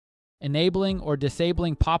Enabling or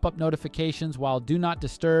disabling pop-up notifications while Do Not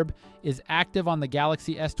Disturb is active on the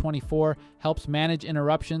Galaxy S24, helps manage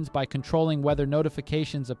interruptions by controlling whether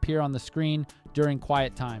notifications appear on the screen during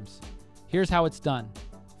quiet times. Here's how it's done.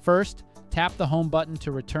 First, tap the home button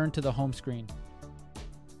to return to the home screen.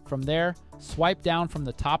 From there, swipe down from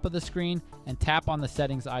the top of the screen and tap on the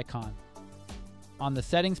settings icon. On the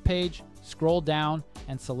settings page, scroll down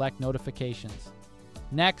and select notifications.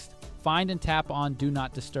 Next, find and tap on Do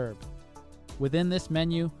Not Disturb. Within this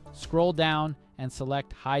menu, scroll down and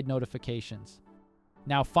select Hide Notifications.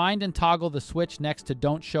 Now find and toggle the switch next to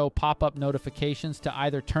Don't Show Pop-up Notifications to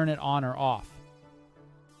either turn it on or off.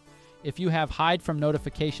 If you have Hide from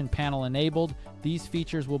Notification panel enabled, these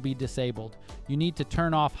features will be disabled. You need to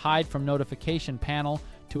turn off Hide from Notification panel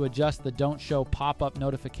to adjust the Don't Show Pop-up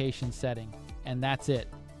Notification setting. And that's it.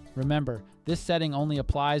 Remember, this setting only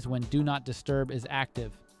applies when Do Not Disturb is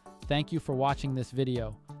active. Thank you for watching this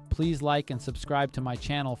video. Please like and subscribe to my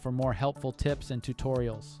channel for more helpful tips and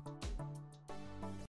tutorials.